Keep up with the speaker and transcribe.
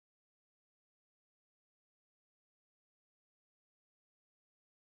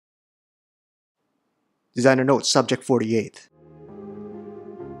Designer note, subject 48.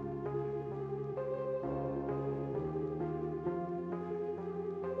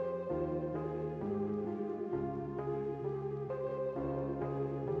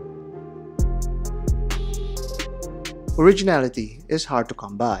 Originality is hard to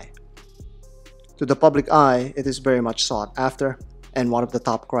come by. To the public eye, it is very much sought after and one of the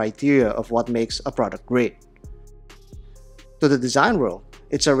top criteria of what makes a product great. To the design world,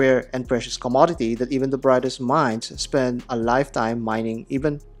 it's a rare and precious commodity that even the brightest minds spend a lifetime mining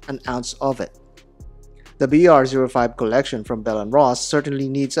even an ounce of it. The BR-05 collection from Bell & Ross certainly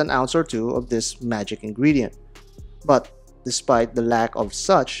needs an ounce or two of this magic ingredient. But despite the lack of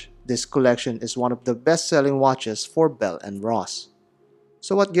such, this collection is one of the best-selling watches for Bell & Ross.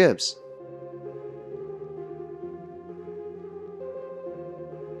 So what gives?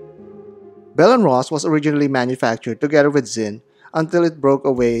 Bell & Ross was originally manufactured together with Sinn until it broke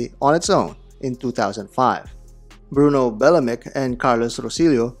away on its own in 2005. Bruno Belamic and Carlos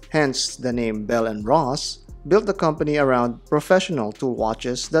Rosillo, hence the name Bell & Ross, built the company around professional tool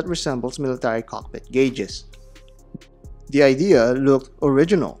watches that resembles military cockpit gauges. The idea looked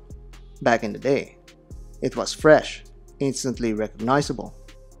original back in the day. It was fresh, instantly recognizable.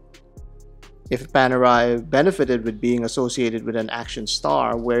 If panerai benefited with being associated with an action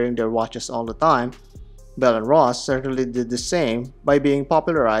star wearing their watches all the time, Bell & Ross certainly did the same by being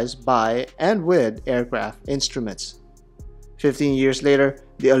popularized by and with aircraft instruments. 15 years later,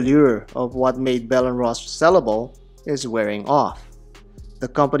 the allure of what made Bell & Ross sellable is wearing off. The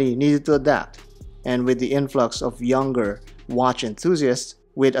company needed to adapt, and with the influx of younger watch enthusiasts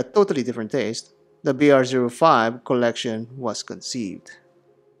with a totally different taste, the BR-05 collection was conceived.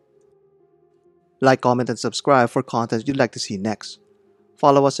 Like, comment, and subscribe for content you'd like to see next.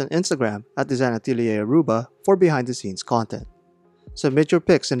 Follow us on Instagram at Design Atelier Aruba for behind-the-scenes content. Submit your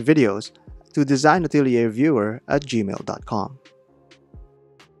pics and videos to designatelierviewer@gmail.com.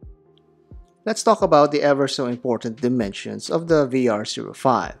 Let's talk about the ever-so-important dimensions of the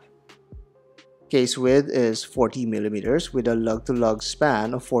BR-05. Case width is 40mm with a lug-to-lug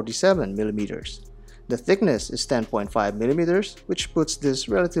span of 47mm. The thickness is 10.5mm, which puts this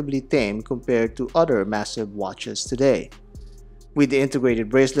relatively tame compared to other massive watches today. With the integrated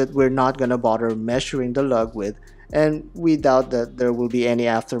bracelet, we're not gonna bother measuring the lug width, and we doubt that there will be any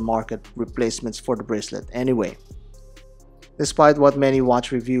aftermarket replacements for the bracelet anyway. Despite what many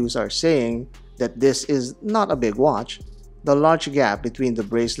watch reviews are saying that this is not a big watch, the large gap between the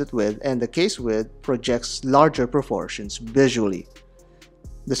bracelet width and the case width projects larger proportions visually.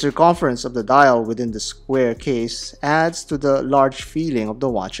 The circumference of the dial within the square case adds to the large feeling of the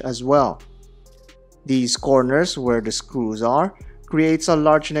watch as well. These corners where the screws are creates a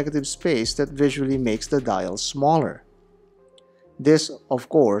large negative space that visually makes the dial smaller. This, of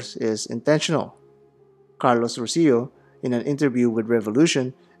course, is intentional. Carlos Rosillo, in an interview with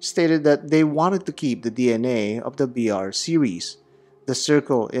Revolution, stated that they wanted to keep the DNA of the BR series. The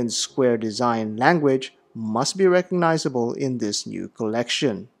circle in square design language must be recognizable in this new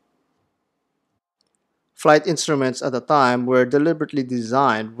collection. Flight instruments at the time were deliberately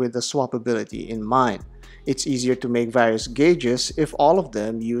designed with the swappability in mind. It's easier to make various gauges if all of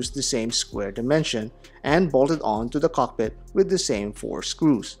them use the same square dimension and bolted on to the cockpit with the same 4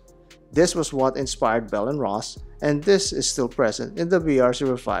 screws. This was what inspired Bell & Ross, and this is still present in the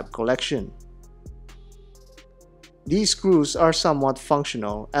BR-05 collection. These screws are somewhat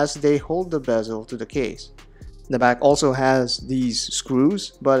functional as they hold the bezel to the case. The back also has these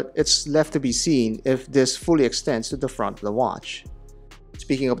screws, but it's left to be seen if this fully extends to the front of the watch.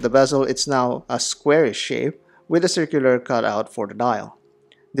 Speaking of the bezel, it's now a squarish shape with a circular cutout for the dial.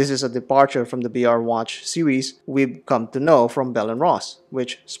 This is a departure from the BR watch series we've come to know from Bell & Ross,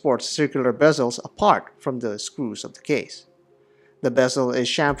 which sports circular bezels apart from the screws of the case. The bezel is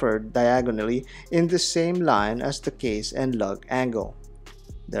chamfered diagonally in the same line as the case and lug angle.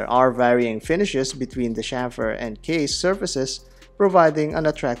 There are varying finishes between the chamfer and case surfaces, providing an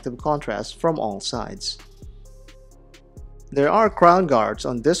attractive contrast from all sides. There are crown guards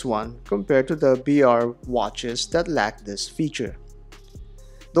on this one compared to the BR watches that lack this feature.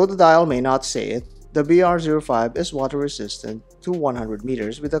 Though the dial may not say it, the BR-05 is water resistant to 100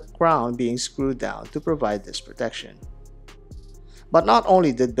 meters with the crown being screwed down to provide this protection. But not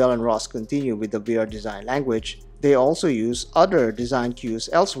only did Bell & Ross continue with the BR design language, they also use other design cues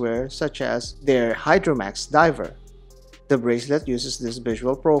elsewhere, such as their Hydromax diver. The bracelet uses this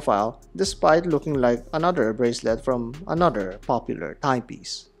visual profile despite looking like another bracelet from another popular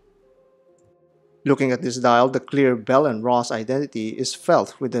timepiece. Looking at this dial, the clear Bell & Ross identity is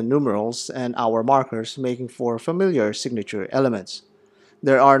felt with the numerals and hour markers, making for familiar signature elements.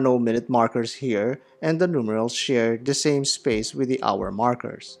 There are no minute markers here, and the numerals share the same space with the hour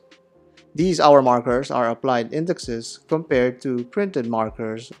markers. These hour markers are applied indexes compared to printed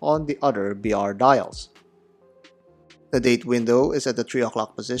markers on the other BR dials. The date window is at the 3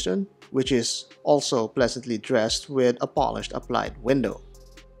 o'clock position, which is also pleasantly dressed with a polished applied window.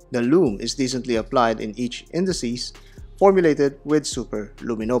 The lume is decently applied in each indices, formulated with Super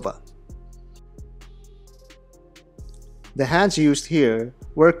Luminova. The hands used here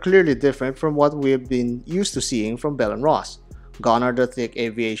were clearly different from what we've been used to seeing from Bell & Ross. Gone are the thick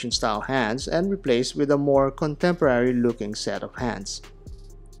aviation-style hands and replaced with a more contemporary-looking set of hands.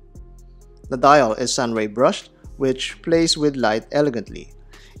 The dial is sunray brushed, which plays with light elegantly.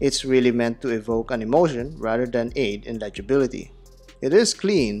 It's really meant to evoke an emotion rather than aid in legibility. It is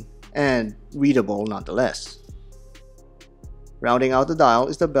clean and readable nonetheless. Rounding out the dial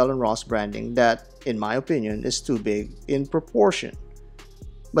is the Bell & Ross branding that, in my opinion, is too big in proportion.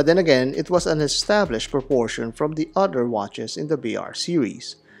 But then again, it was an established proportion from the other watches in the BR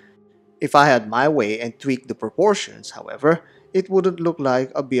series. If I had my way and tweaked the proportions, however, it wouldn't look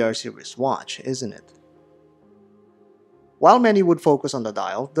like a BR series watch, isn't it? While many would focus on the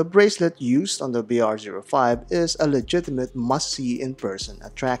dial, the bracelet used on the BR-05 is a legitimate must-see in-person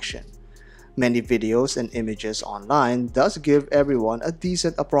attraction. Many videos and images online does give everyone a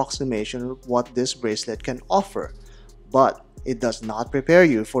decent approximation of what this bracelet can offer, but it does not prepare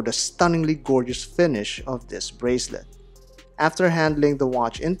you for the stunningly gorgeous finish of this bracelet. After handling the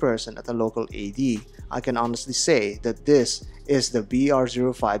watch in person at a local AD, I can honestly say that this is the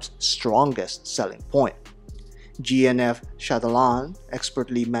BR-05's strongest selling point. G&F Chatelain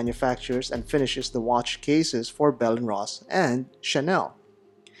expertly manufactures and finishes the watch cases for Bell & Ross and Chanel.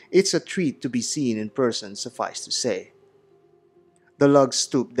 It's a treat to be seen in person, suffice to say. The lugs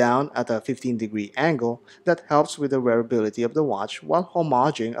stoop down at a 15-degree angle that helps with the wearability of the watch while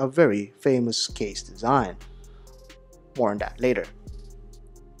homaging a very famous case design. More on that later.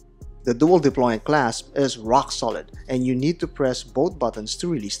 The dual deployment clasp is rock solid and you need to press both buttons to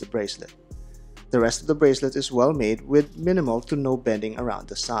release the bracelet. The rest of the bracelet is well made with minimal to no bending around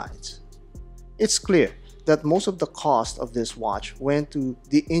the sides. It's clear that most of the cost of this watch went to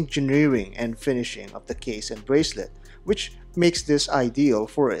the engineering and finishing of the case and bracelet, which makes this ideal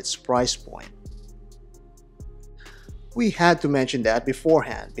for its price point. We had to mention that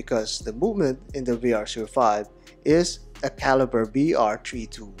beforehand because the movement in the BR-05 is a caliber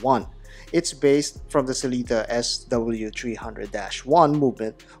BR-321. It's based from the Sellita SW300-1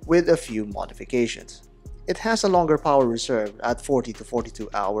 movement with a few modifications. It has a longer power reserve at 40 to 42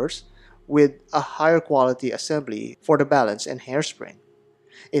 hours with a higher quality assembly for the balance and hairspring.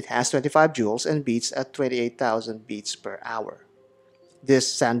 It has 25 joules and beats at 28,000 beats per hour. This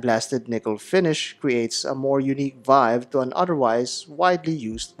sandblasted nickel finish creates a more unique vibe to an otherwise widely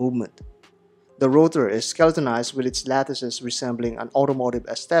used movement. The rotor is skeletonized with its lattices resembling an automotive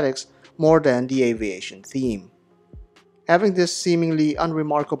aesthetics more than the aviation theme. Having this seemingly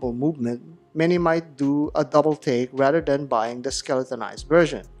unremarkable movement, many might do a double take rather than buying the skeletonized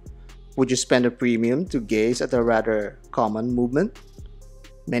version. Would you spend a premium to gaze at a rather common movement?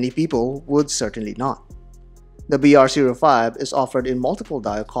 Many people would certainly not. The BR-05 is offered in multiple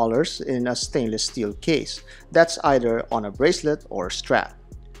dial colors in a stainless steel case that's either on a bracelet or strap.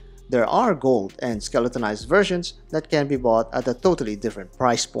 There are gold and skeletonized versions that can be bought at a totally different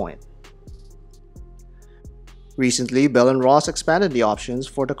price point. Recently, Bell & Ross expanded the options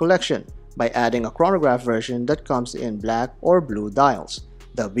for the collection by adding a chronograph version that comes in black or blue dials,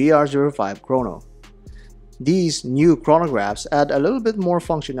 the BR-05 Chrono. These new chronographs add a little bit more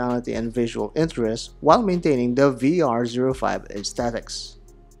functionality and visual interest while maintaining the BR-05 aesthetics.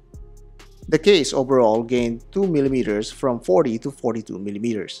 The case overall gained 2mm from 40 to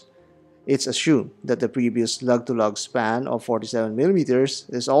 42mm. It's assumed that the previous lug-to-lug span of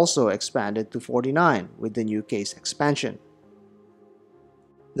 47mm is also expanded to 49 with the new case expansion.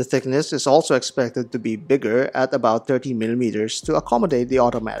 The thickness is also expected to be bigger at about 30mm to accommodate the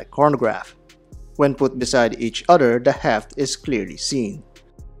automatic chronograph. When put beside each other, the heft is clearly seen.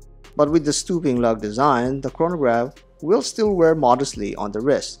 But with the stooping lug design, the chronograph will still wear modestly on the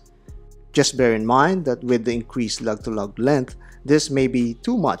wrist. Just bear in mind that with the increased lug-to-lug length, this may be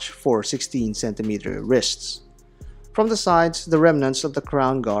too much for 16cm wrists. From the sides, the remnants of the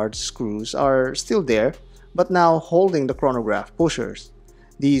crown guard screws are still there, but now holding the chronograph pushers.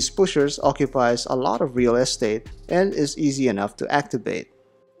 These pushers occupies a lot of real estate and is easy enough to activate.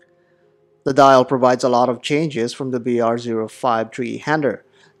 The dial provides a lot of changes from the BR-05 3-hander.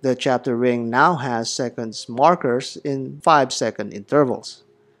 The chapter ring now has seconds markers in 5-second intervals.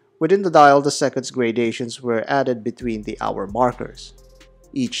 Within the dial, the seconds gradations were added between the hour markers.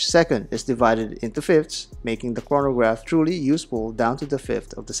 Each second is divided into fifths, making the chronograph truly useful down to the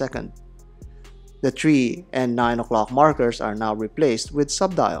fifth of the second. The 3 and 9 o'clock markers are now replaced with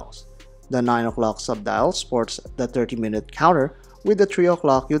subdials. The 9 o'clock subdial sports the 30-minute counter, with the 3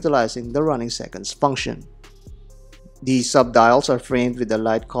 o'clock utilizing the running seconds function. These subdials are framed with a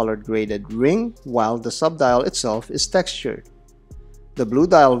light-colored graded ring, while the subdial itself is textured. The blue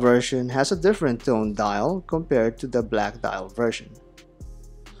dial version has a different tone dial compared to the black dial version.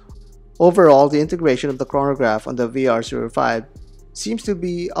 Overall, the integration of the chronograph on the BR-05 seems to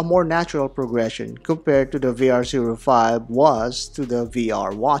be a more natural progression compared to the BR-05 was to the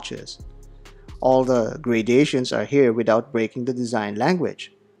VR watches. All the gradations are here without breaking the design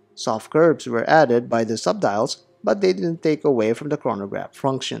language. Soft curves were added by the subdials, but they didn't take away from the chronograph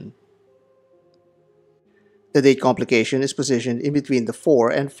function. The date complication is positioned in between the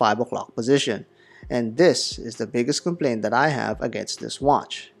 4 and 5 o'clock position, and this is the biggest complaint that I have against this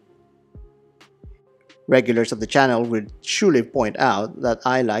watch. Regulars of the channel would surely point out that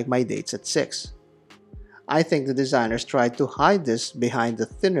I like my dates at 6. I think the designers tried to hide this behind the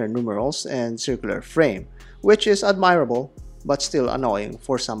thinner numerals and circular frame, which is admirable but still annoying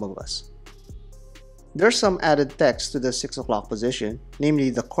for some of us. There's some added text to the 6 o'clock position, namely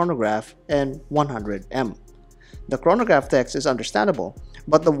the chronograph and 100M. The chronograph text is understandable,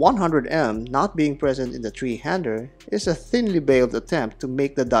 but the 100M not being present in the 3-hander is a thinly veiled attempt to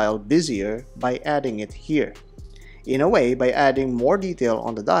make the dial busier by adding it here. In a way, by adding more detail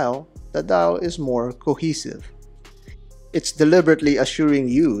on the dial is more cohesive. It's deliberately assuring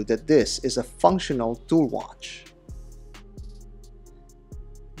you that this is a functional tool watch.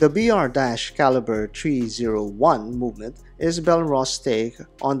 The BR-caliber 301 movement is Bell & Ross' take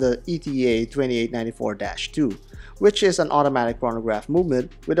on the ETA 2894-2, which is an automatic chronograph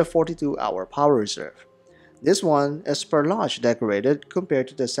movement with a 42-hour power reserve. This one is perlage decorated compared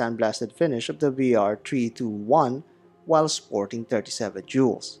to the sandblasted finish of the BR-321 while sporting 37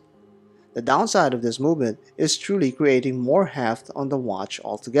 jewels. The downside of this movement is truly creating more heft on the watch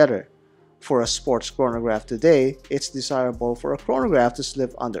altogether. For a sports chronograph today, it's desirable for a chronograph to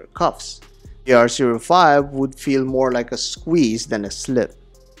slip under cuffs. The BR-05 would feel more like a squeeze than a slip.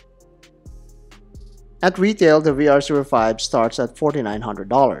 At retail, the BR-05 starts at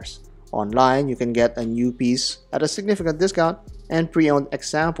 $4,900. Online, you can get a new piece at a significant discount, and pre-owned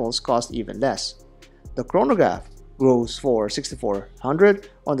examples cost even less. The chronograph goes for $6,400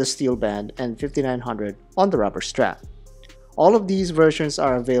 on the steel band and $5,900 on the rubber strap. All of these versions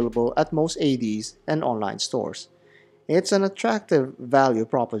are available at most ADs and online stores. It's an attractive value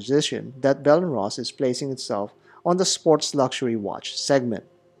proposition that Bell & Ross is placing itself on the sports luxury watch segment.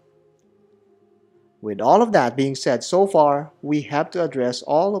 With all of that being said so far, we have to address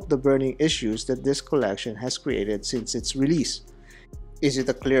all of the burning issues that this collection has created since its release. Is it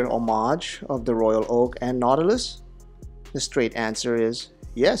a clear homage of the Royal Oak and Nautilus? The straight answer is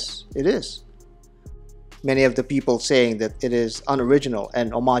yes, it is. Many of the people saying that it is unoriginal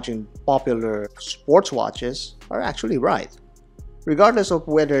and homaging popular sports watches are actually right, regardless of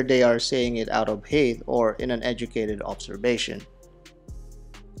whether they are saying it out of hate or in an educated observation.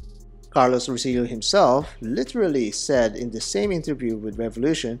 Carlos Rosillo himself literally said in the same interview with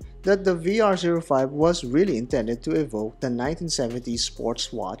Revolution that the BR-05 was really intended to evoke the 1970s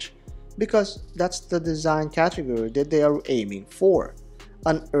sports watch because that's the design category that they are aiming for.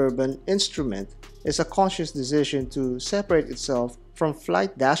 An urban instrument is a conscious decision to separate itself from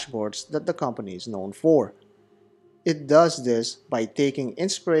flight dashboards that the company is known for. It does this by taking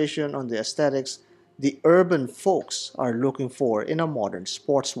inspiration on the aesthetics the urban folks are looking for in a modern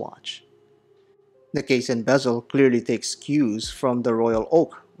sports watch. The case and bezel clearly takes cues from the Royal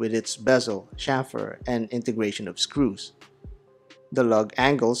Oak with its bezel, chamfer, and integration of screws. The lug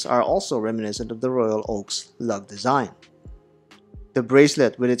angles are also reminiscent of the Royal Oak's lug design. The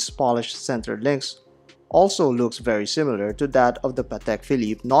bracelet with its polished center links also looks very similar to that of the Patek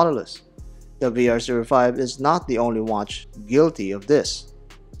Philippe Nautilus. The BR-05 is not the only watch guilty of this.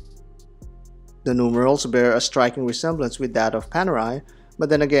 The numerals bear a striking resemblance with that of panerai, but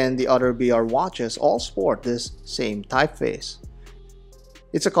then again the other BR watches all sport this same typeface.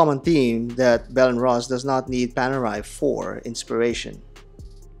 It's a common theme that Bell & Ross does not need panerai for inspiration.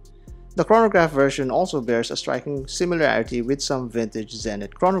 The chronograph version also bears a striking similarity with some vintage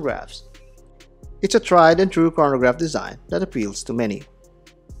Zenith chronographs. It's a tried and true chronograph design that appeals to many.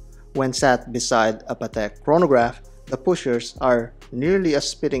 When sat beside a Patek chronograph, the pushers are nearly a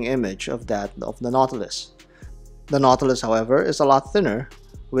spitting image of that of the Nautilus. The Nautilus, however, is a lot thinner,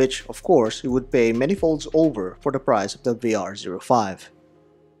 which, of course, you would pay many folds over for the price of the BR-05.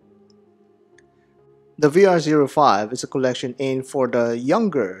 The BR-05 is a collection aimed for the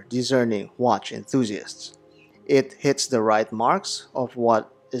younger, discerning watch enthusiasts. It hits the right marks of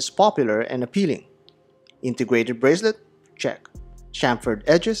what is popular and appealing. Integrated bracelet? Check. Chamfered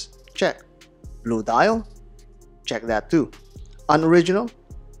edges? Check. Blue dial? Check that too. Unoriginal?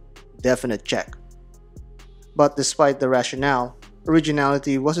 Definite check. But despite the rationale,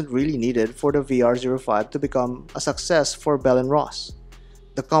 originality wasn't really needed for the BR-05 to become a success for Bell & Ross.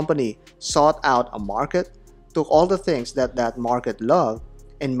 The company sought out a market, took all the things that that market loved,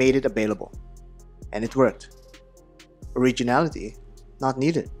 and made it available. And it worked. Originality, not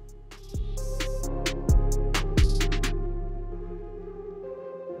needed.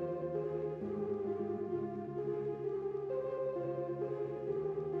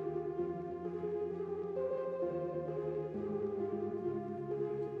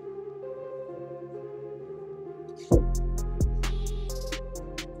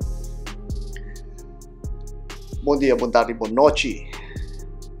 Bon dia, bon tardi, bon noche.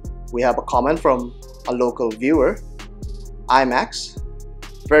 We have a comment from a local viewer, IMAX.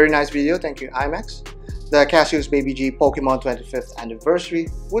 Very nice video, thank you IMAX. The Casio's Baby G Pokemon 25th anniversary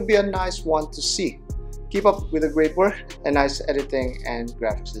would be a nice one to see. Keep up with the great work and nice editing and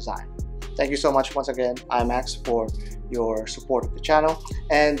graphics design. Thank you so much once again IMAX for your support of the channel.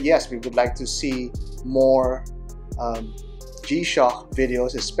 And yes, we would like to see more G-Shock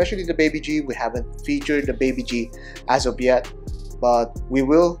videos, especially the Baby G. We haven't featured the Baby G as of yet, but we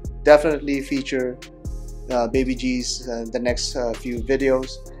will definitely feature Baby G's the next few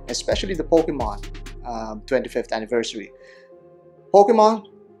videos, especially the Pokemon 25th anniversary. Pokemon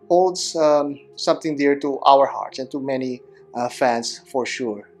holds something dear to our hearts and to many fans for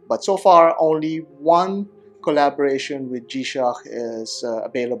sure. But so far, only one collaboration with G-Shock is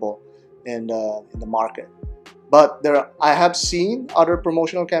available in the market. But I have seen other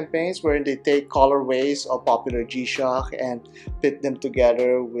promotional campaigns wherein they take colorways of popular G-Shock and put them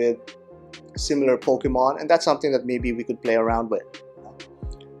together with similar Pokemon, and that's something that maybe we could play around with.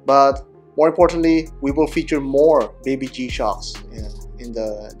 But more importantly, we will feature more Baby G-Shocks in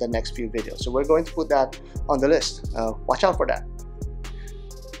the next few videos. So we're going to put that on the list. Watch out for that.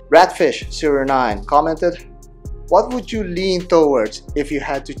 Ratfish09 commented, what would you lean towards if you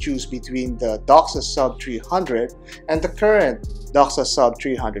had to choose between the Doxa Sub 300 and the current Doxa Sub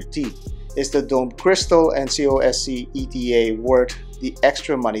 300T? Is the domed crystal and COSC ETA worth the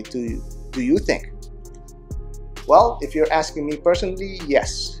extra money do you think? Well, if you're asking me personally,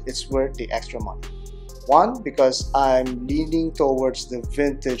 yes, it's worth the extra money. One, because I'm leaning towards the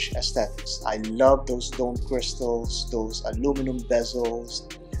vintage aesthetics. I love those domed crystals, those aluminum bezels,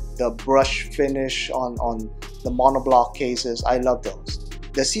 the brush finish on the monoblock cases. I love those.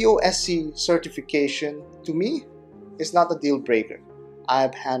 The COSC certification to me is not a deal breaker.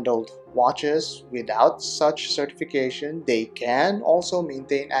 I've handled watches without such certification. They can also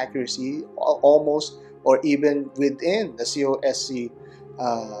maintain accuracy almost or even within the COSC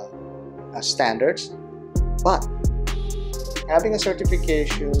standards, but having a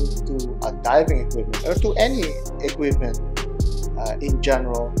certification to a diving equipment or to any equipment in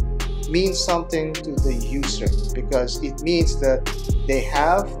general means something to the user, because it means that they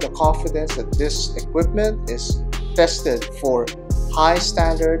have the confidence that this equipment is tested for high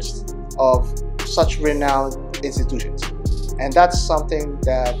standards of such renowned institutions, and that's something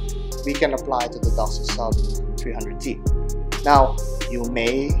that we can apply to the Doxa Sub 300T. Now, you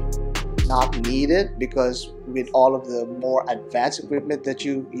may not need it because with all of the more advanced equipment that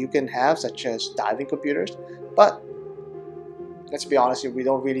you can have, such as diving computers, but let's be honest here, we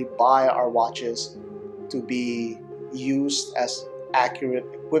don't really buy our watches to be used as accurate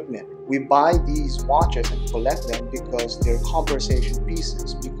equipment. We buy these watches and collect them because they're conversation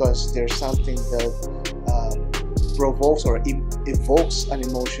pieces, because there's something that provokes or evokes an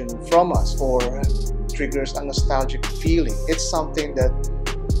emotion from us or triggers a nostalgic feeling. It's something that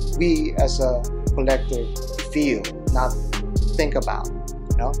we as a collector feel, not think about,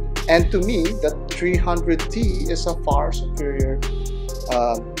 you know? And to me, the 300T is a far superior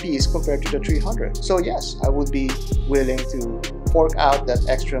piece compared to the 300. So yes, I would be willing to fork out that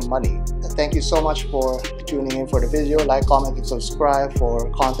extra money. Thank you so much for tuning in for the video. Like, comment, and subscribe for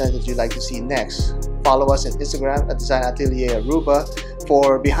content that you'd like to see next. Follow us on Instagram at Design Atelier Aruba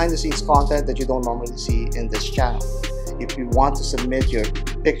for behind the scenes content that you don't normally see in this channel. If you want to submit your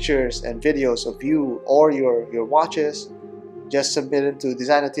pictures and videos of you or your watches, just submit it to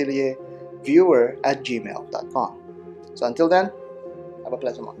designatelierviewer@gmail.com. So until then, have a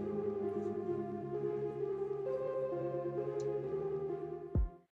pleasant one.